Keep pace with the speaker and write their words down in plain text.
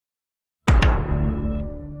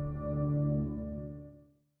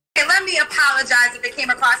me apologize if it came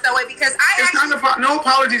across that way because no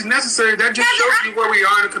apologies necessary. That just shows you where we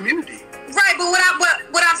are in the community. Right, but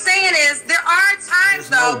what I'm saying is there are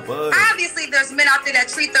times obviously there's men out there that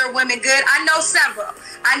treat their women good. I know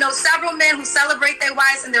several men who celebrate their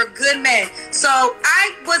wives and they're good men. So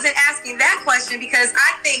I wasn't asking that question because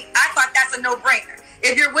I thought that's a no-brainer.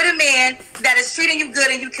 If you're with a man that is treating you good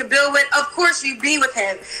and you can build with, of course you be with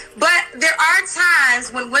him. But there are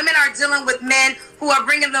times when women are dealing with men who are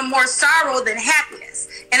bringing them more sorrow than happiness.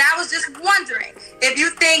 And I was just wondering if you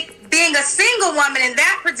think being a single woman in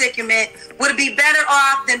that predicament would be better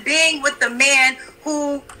off than being with the man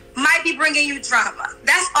who might be bringing you drama.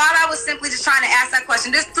 That's all I was simply just trying to ask that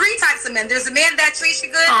question. There's 3 types of men. There's a man that treats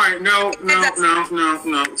you good. All right,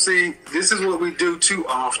 no. See, this is what we do too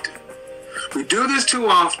often. We do this too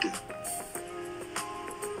often.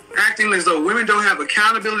 Acting as though women don't have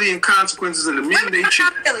accountability and consequences and the men they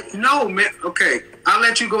treat. No, man. Okay, I'll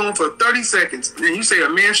let you go on for 30 seconds. And you say a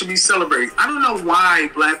man should be celebrated. I don't know why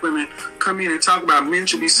black women come in and talk about men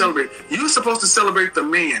should be celebrated. You're supposed to celebrate the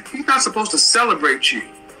man. He's not supposed to celebrate you.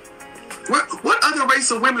 What other race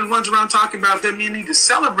of women runs around talking about that men need to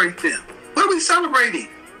celebrate them? What are we celebrating?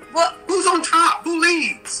 Well, who's on top? Who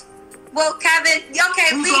leads? Well, Kevin, okay.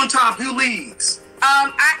 Who's on top? Who leads?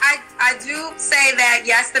 I do say that,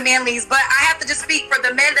 yes, the man leads, but I have to just speak for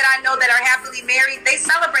the men that I know that are happily married. They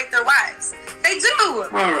celebrate their wives. They do. All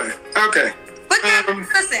right. Okay. But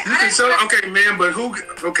listen, okay, man, but who?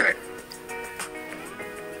 Okay.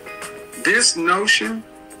 This notion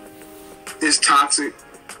is toxic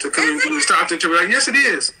to community. Yes, it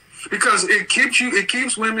is. Because it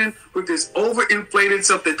keeps women with this overinflated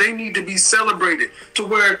stuff that they need to be celebrated to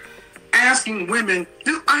where asking women.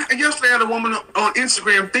 Yesterday I had a woman on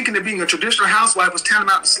Instagram thinking that being a traditional housewife was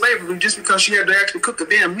tantamount to slavery just because she had to actually cook a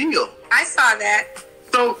damn meal. I saw that.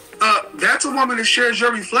 So that's a woman that shares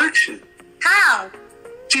your reflection. How?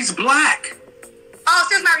 She's black. Oh,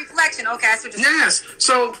 so it's my reflection. Okay, that's what you're saying. Yes.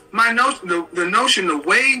 So my notion, the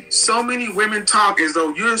way so many women talk as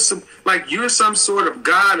though you're some sort of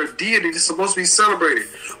god or deity that's supposed to be celebrated.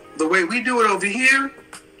 The way we do it over here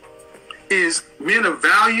is men of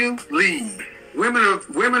value lead. Women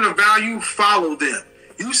of value follow them.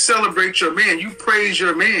 You celebrate your man. You praise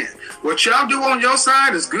your man. What y'all do on your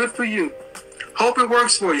side is good for you. Hope it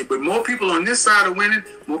works for you. But more people on this side are winning.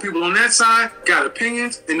 More people on that side got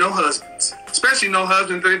opinions and no husbands. Especially no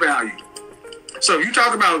husbands they value. So you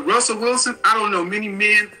talk about Russell Wilson. I don't know many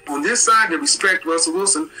men on this side that respect Russell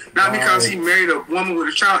Wilson. Not because he married a woman with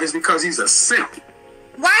a child. It's because he's a simp.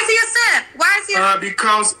 Why is he a simp? Why is he a simp?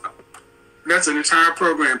 Because that's an entire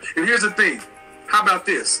program. And here's the thing. How about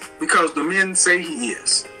this? Because the men say he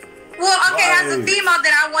is. Well, okay, as a female,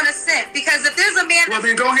 then I want to simp because if there's a man. Well,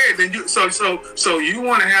 then go ahead. Then so you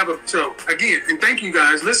want to have again, and thank you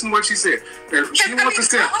guys. Listen to what she said. She wants to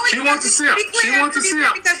simp. She wants to simp. She wants to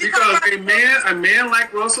simp because a man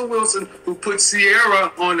like Russell Wilson who put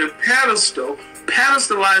Sierra on a pedestal,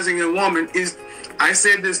 pedestalizing a woman is. I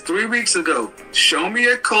said this 3 weeks ago. Show me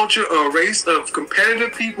a culture or a race of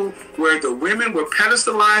competitive people where the women were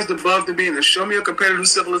pedestalized above the men, and show me a competitive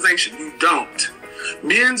civilization. You don't.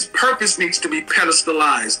 Men's purpose needs to be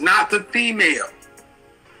pedestalized, not the female.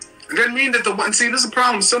 It doesn't mean that this is a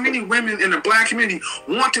problem. So many women in the black community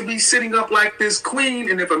want to be sitting up like this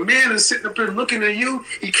queen, and if a man is sitting up there looking at you,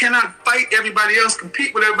 he cannot fight everybody else,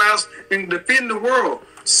 compete with everybody else, and defend the world.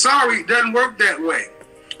 Sorry, it doesn't work that way.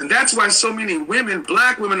 And that's why so many women,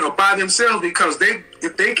 black women, are by themselves because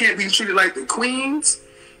if they can't be treated like the queens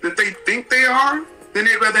that they think they are, then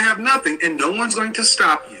they'd rather have nothing, and no one's going to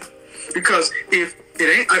stop you. Because if it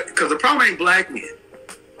ain't, because the problem ain't black men.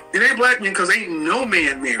 It ain't black men because ain't no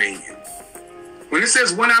man marrying you. When it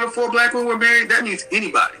says 1 out of 4 black women were married, that means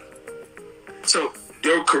anybody. So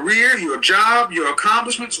your career, your job, your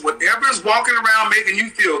accomplishments, whatever is walking around making you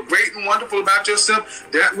feel great and wonderful about yourself,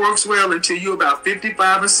 that works well until you're about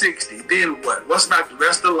 55 or 60. Then what? What's about the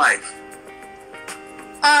rest of life?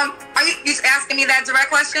 Are you just asking me that direct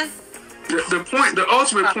question? The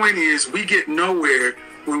ultimate point is we get nowhere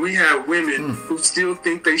when we have women who still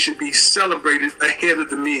think they should be celebrated ahead of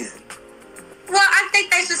the men. Well, I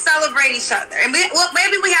think they should celebrate each other. And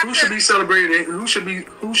maybe we have Who should be celebrated? Who should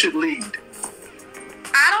lead?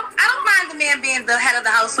 I don't mind the man being the head of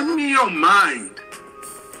the household. What do you don't mind?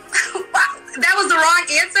 That was the wrong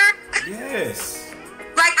answer? Yes.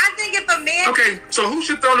 Like, I think if a man... Okay, so who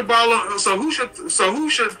should throw the ball on... So who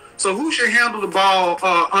should handle the ball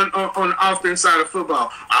on the offense side of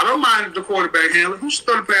football? I don't mind if the quarterback handle it. Who should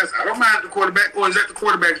throw the pass? I don't mind if the quarterback, or is that the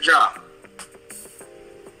quarterback's job?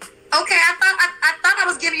 Okay, I thought I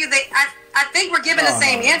was giving you I think we're giving the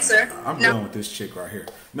same answer. I'm dealing with this chick right here.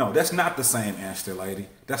 No, that's not the same answer, lady.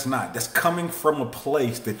 That's not. That's coming from a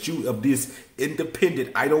place that you of this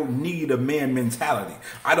independent, I don't need a man mentality.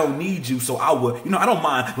 I don't need you, so I would, I don't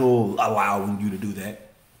mind allowing you to do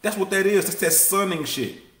that. That's what that is. That's that sunning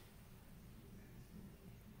shit.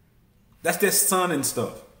 That's that sunning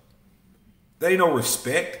stuff. There ain't no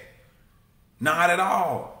respect. Not at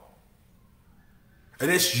all. And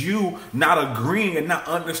it's you not agreeing and not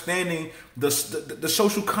understanding the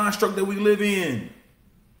social construct that we live in.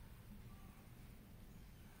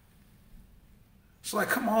 It's like,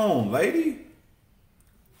 come on, lady.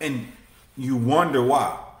 And you wonder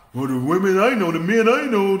why. Well, the women I know, the men I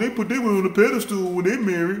know, they put their women on the pedestal when they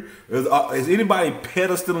married. Is anybody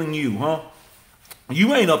pedestaling you, huh?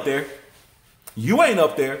 You ain't up there. You ain't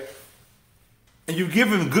up there. And you give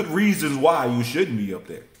them good reasons why you shouldn't be up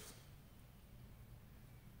there.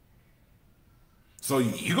 So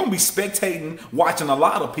you're going to be spectating, watching a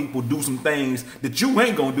lot of people do some things that you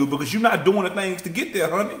ain't going to do because you're not doing the things to get there,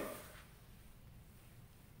 honey.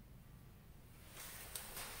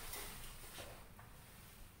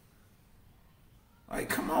 Like,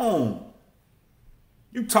 come on.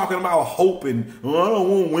 You talking about hope and, I don't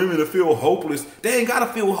want women to feel hopeless. They ain't got to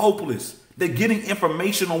feel hopeless. They're getting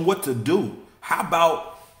information on what to do. How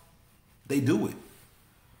about they do it?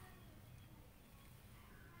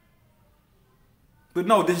 But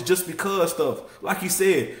no, this just because stuff. Like you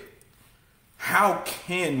said, how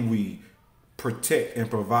can we protect and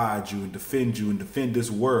provide you and defend this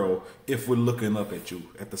world if we're looking up at you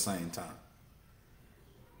at the same time?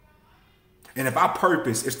 And if our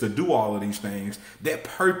purpose is to do all of these things, that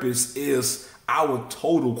purpose is our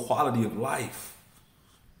total quality of life.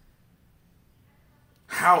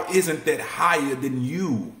 How isn't that higher than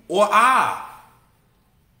you or I?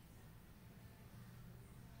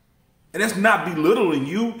 And that's not belittling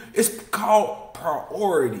you. It's called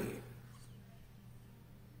priority.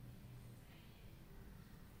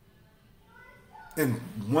 And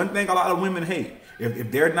one thing a lot of women hate,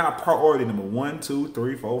 if they're not priority number 1, 2,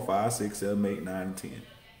 3, 4, 5, 6, 7, 8, 9, and 10.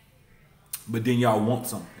 But then y'all want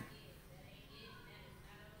something.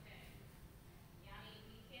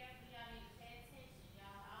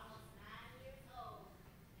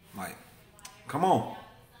 Like, come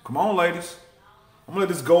on, ladies. I'm gonna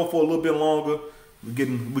let this go for a little bit longer. We're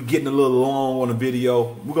getting a little long on the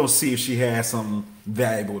video. We're gonna see if she has something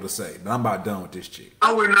valuable to say. But I'm about done with this chick.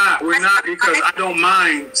 No, we're not. We're not, because I don't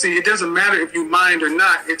mind. See, it doesn't matter if you mind or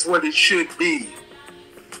not. It's what it should be.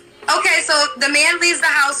 Okay, so the man leaves the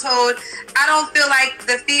household. I don't feel like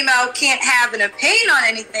the female can't have an opinion on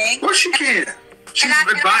anything. Of course she can. She's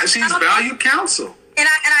valued counsel. And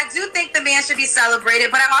I do think the man should be celebrated,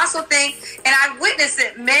 but I also think, and I've witnessed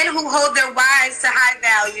it, men who hold their wives to high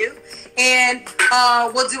value and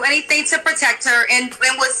will do anything to protect her and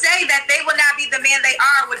would say that they would not be the man they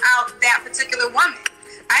are without that particular woman.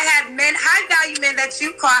 I had men, high value men that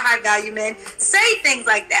you call high value men, say things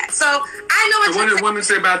like that. So I know what do women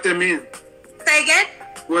say about their men? Say again?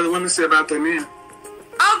 What do women say about their men?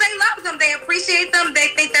 Oh, they love them. They appreciate them. They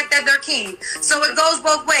think that they're their king. So it goes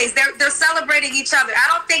both ways. They're celebrating each other. I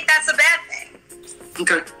don't think that's a bad thing.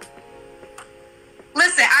 Okay.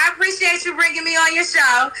 Listen, I appreciate you bringing me on your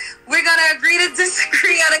show. We're going to agree to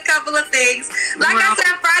disagree on a couple of things. Like I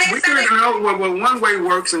said, Friday and Saturday. Well, one way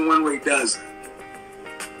works and one way doesn't.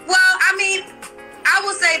 Well, I mean, I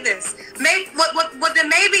will say this. Maybe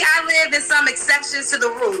I live in some exceptions to the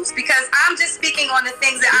rules because I'm just speaking on the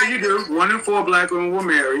things that you do. 1 in 4 black women were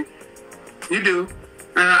married. You do.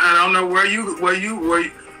 And I don't know where you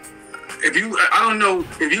I don't know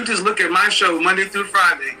if you just look at my show Monday through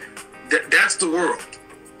Friday, that's the world.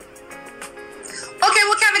 Okay,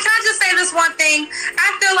 well, Kevin, can I just say this one thing?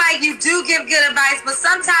 I feel like you do give good advice, but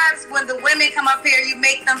sometimes when the women come up here, you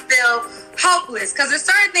make them feel hopeless because there's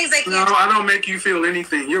certain things they can't. No, I don't make you feel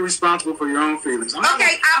anything. You're responsible for your own feelings.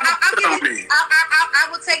 Okay, I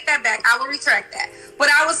will take that back. I will retract that.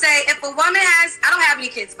 But I will say, if a woman has, I don't have any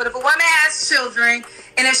kids, but if a woman has children,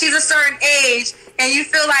 and if she's a certain age, and you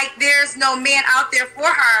feel like there's no man out there for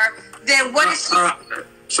her, then what is she?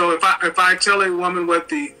 So if I tell a woman what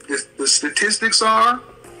the statistics are,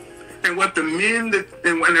 and what the men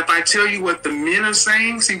and if I tell you what the men are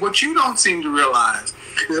saying, see what you don't seem to realize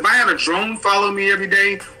is if I had a drone follow me every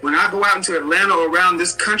day when I go out into Atlanta or around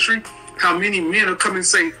this country, how many men are coming and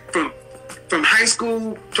say from high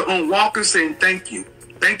school to on walkers saying thank you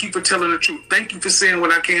for telling the truth, thank you for saying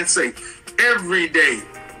what I can't say every day.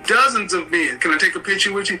 Dozens of men. Can I take a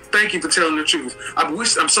picture with you? Thank you for telling the truth.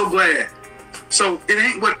 I'm so glad. So it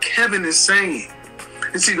ain't what Kevin is saying.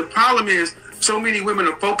 And see, the problem is so many women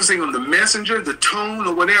are focusing on the messenger, the tone,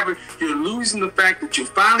 or whatever. You're losing the fact that you're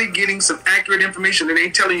finally getting some accurate information that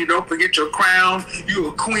ain't telling you don't forget your crown, you're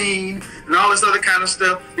a queen, and all this other kind of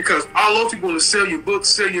stuff. Because all those people want to sell your books,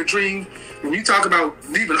 sell your dream. When you talk about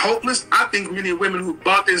leaving hopeless, I think many women who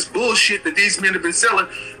bought this bullshit that these men have been selling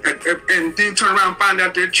and then turn around and find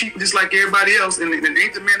out they're cheap just like everybody else, and ain't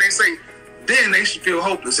the man they say, then they should feel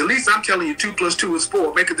hopeless. At least I'm telling you 2 + 2 is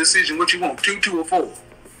 4. Make a decision what you want, 2, 2, or 4.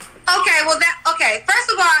 Okay, well first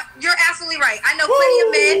of all, you're absolutely right. I know plenty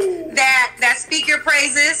of men that speak your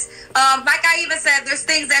praises. Like I even said, there's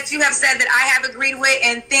things that you have said that I have agreed with,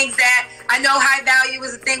 and things that I know high value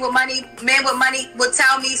is a thing with money. Men with money would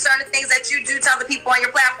tell me certain things that you do tell the people on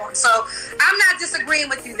your platform. So I'm not disagreeing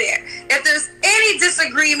with you there. If there's any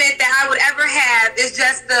disagreement that I would ever have, is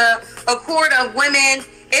just the accord of women,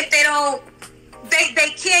 if they don't, they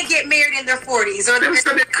can't get married in their 40s. Or they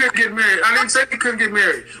said they couldn't get married. I didn't say they couldn't get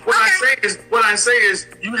married. What I say is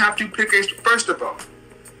you have to pick a, first of all,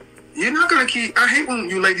 you're not going to keep, I hate when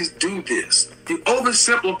you ladies do this. You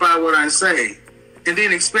oversimplify what I say and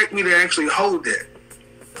then expect me to actually hold that.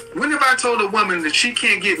 When have I told a woman that she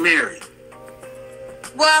can't get married?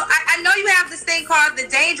 Well, I know you have this thing called the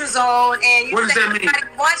danger zone, and you what does that mean?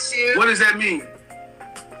 Wants you. What does that mean?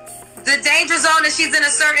 The danger zone is she's in a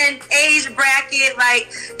certain age bracket, like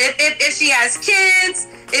if she has kids,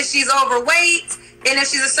 if she's overweight, and if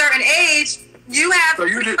she's a certain age, you have.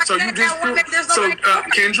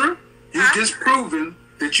 Kendra, you just proven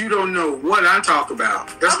that you don't know what I talk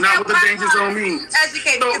about. That's not what the danger zone means.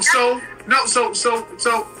 So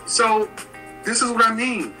this is what I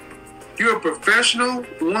mean. You're a professional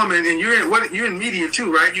woman, and you're in media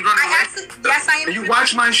too, right? You don't know. Yes, I am. And you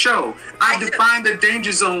watch my show. I define the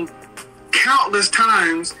danger zone countless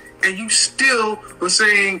times, and you still are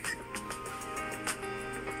saying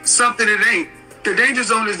something it ain't. The danger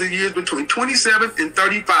zone is the years between 27 and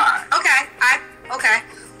 35. Okay.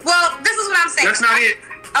 Well, this is what I'm saying. That's not it.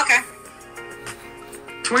 Okay.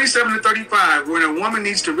 27 to 35, when a woman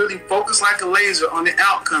needs to really focus like a laser on the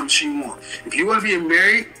outcome she wants. If you want to be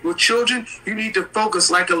married with children, you need to focus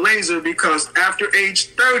like a laser, because after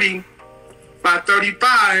age 30, by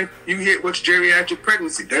 35, you hit what's geriatric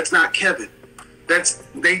pregnancy. That's not Kevin. That's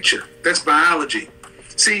nature. That's biology.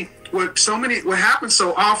 See, what happens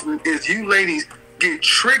so often is you ladies get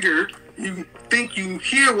triggered. You think you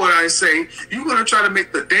hear what I say. You're going to try to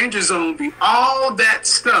make the danger zone be all that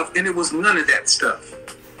stuff, and it was none of that stuff.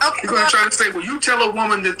 Okay. You're going to try to say, well, you tell a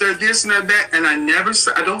woman that they're this and they're that, and I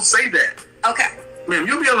don't say that. Okay. Ma'am,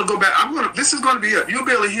 you'll be able to go back. This is going to be up. You'll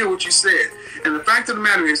be able to hear what you said. And the fact of the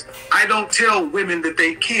matter is, I don't tell women that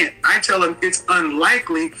they can't. I tell them it's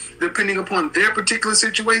unlikely depending upon their particular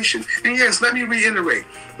situation. And yes, let me reiterate.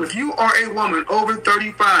 If you are a woman over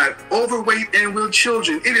 35, overweight, and with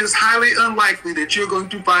children, it is highly unlikely that you're going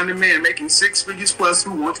to find a man making 6 figures plus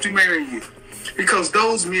who wants to marry you. Because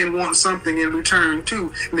those men want something in return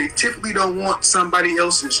too. And they typically don't want somebody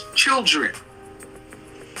else's children.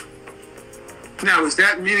 Now, is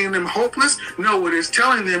that meaning them hopeless? No, what it's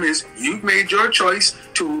telling them is you've made your choice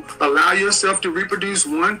to allow yourself to reproduce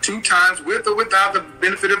 1, 2 times with or without the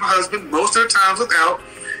benefit of a husband, most of the times without.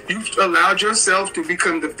 You've allowed yourself to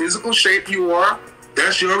become the physical shape you are.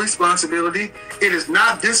 That's your responsibility. It is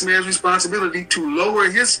not this man's responsibility to lower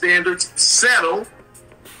his standards, settle,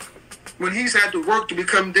 when he's had to work to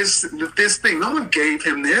become this thing. No one gave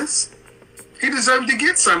him this. He deserved to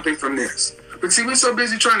get something from this. But see, we're so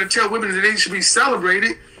busy trying to tell women that they should be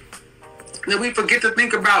celebrated that we forget to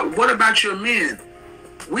think about, what about your men?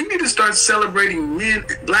 We need to start celebrating men,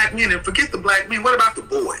 black men, and forget the black men. What about the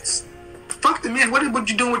boys? Fuck the men. What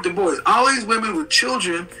you doing with the boys? All these women with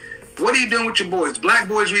children, what are you doing with your boys? Black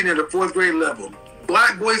boys reading at a 4th grade level.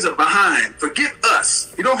 Black boys are behind. Forget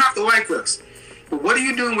us. You don't have to like us. But what are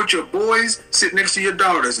you doing with your boys sitting next to your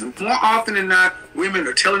daughters? And more often than not, women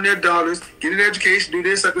are telling their daughters, get an education, do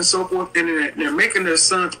this, and so forth, and they're making their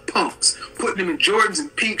sons punks, putting them in Jordans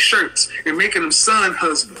and pink shirts, and making them son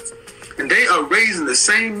husbands. And they are raising the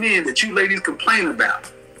same men that you ladies complain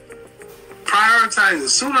about. Prioritizing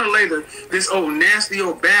sooner or later this old nasty,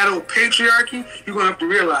 old bad, old patriarchy, you're going to have to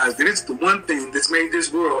realize that it's the one thing that's made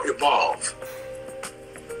this world evolve.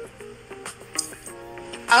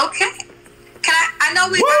 Okay. I know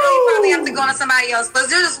you probably have to go to somebody else, but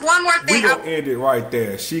there's just one more thing. We gonna end it right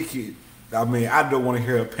there. I don't want to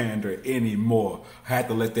hear her pander anymore. I had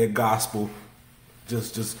to let that gospel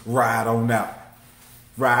just ride on out.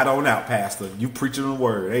 Ride on out, Pastor. You preaching the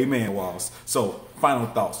word. Amen, Walls. So, final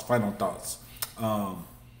thoughts.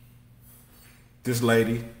 This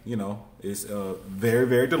lady, is very,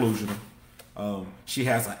 very delusional. She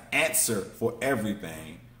has an answer for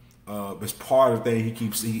everything. It's part of the thing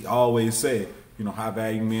he always said, you know, high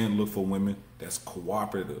value men look for women that's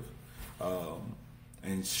cooperative.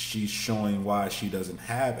 And she's showing why she doesn't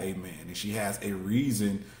have a man, and she has a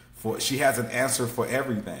reason she has an answer for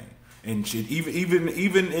everything. And she even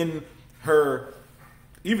in her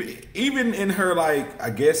like, I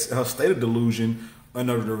guess, her state of delusion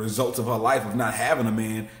under the results of her life of not having a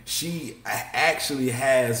man, she actually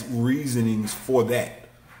has reasonings for that.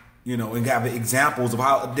 You know, and got examples of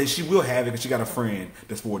how that she will have it, because she got a friend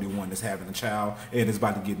that's 41 that's having a child and is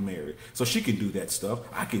about to get married. So she can do that stuff.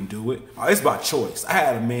 I can do it. It's by choice. I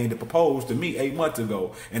had a man that proposed to me 8 months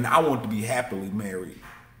ago, and I wanted to be happily married.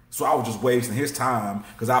 So I was just wasting his time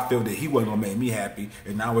because I felt that he wasn't going to make me happy.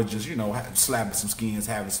 And I was just, you know, slapping some skins,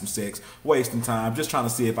 having some sex, wasting time, just trying to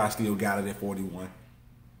see if I still got it at 41.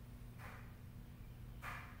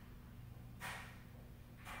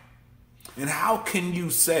 And how can you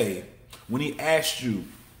say, when he asked you,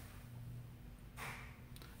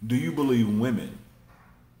 do you believe women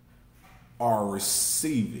are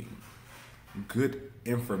receiving good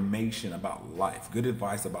information about life, good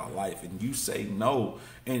advice about life, and you say no,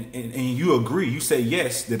 and you agree, you say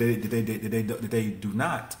yes, that they do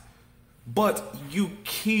not, but you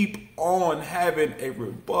keep on having a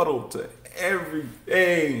rebuttal to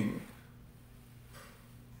everything.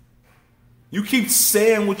 You keep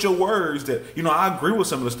saying with your words that, you know, I agree with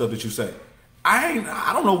some of the stuff that you say. I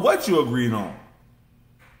don't know what you agreed on.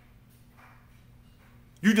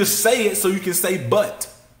 You just say it so you can say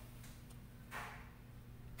but.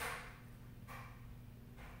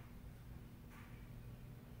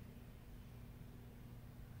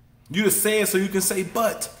 You just say it so you can say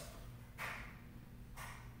but.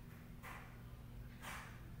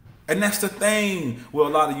 And that's the thing with a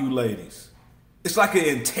lot of you ladies. It's like an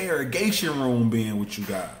interrogation room being with you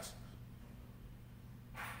guys.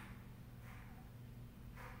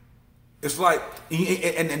 It's like,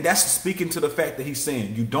 and that's speaking to the fact that he's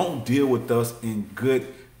saying, you don't deal with us in good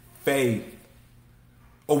faith,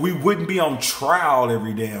 or we wouldn't be on trial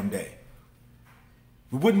every damn day.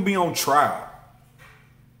 We wouldn't be on trial.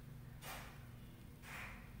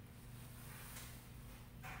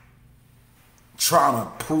 Trying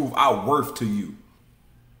to prove our worth to you.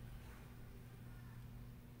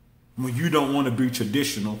 When you don't want to be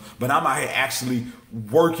traditional, but I'm out here actually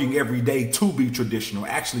working every day to be traditional,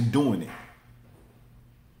 actually doing it.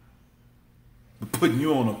 Putting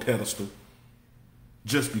you on a pedestal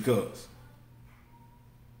just because.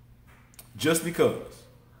 Just because.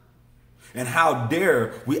 And how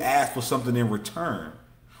dare we ask for something in return?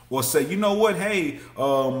 Or say, you know what, hey,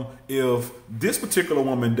 if this particular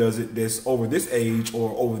woman does it that's over this age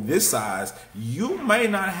or over this size, you may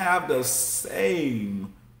not have the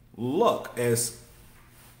same luck as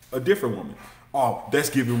a different woman. Oh, that's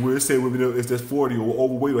giving weird. Say women if that's 40 or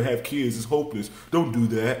overweight or have kids is hopeless. Don't do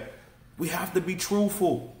that. We have to be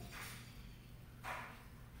truthful.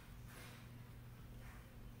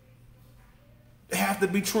 They have to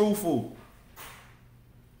be truthful.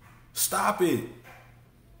 Stop it.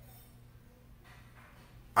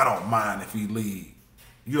 I don't mind if he leave.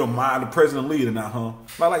 You don't mind the president leading now,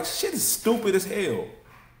 huh? Like shit is stupid as hell.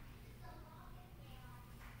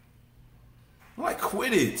 Like,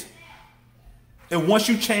 quit it. And once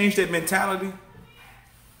you change that mentality,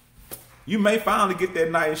 you may finally get that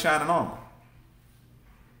knight in shining armor.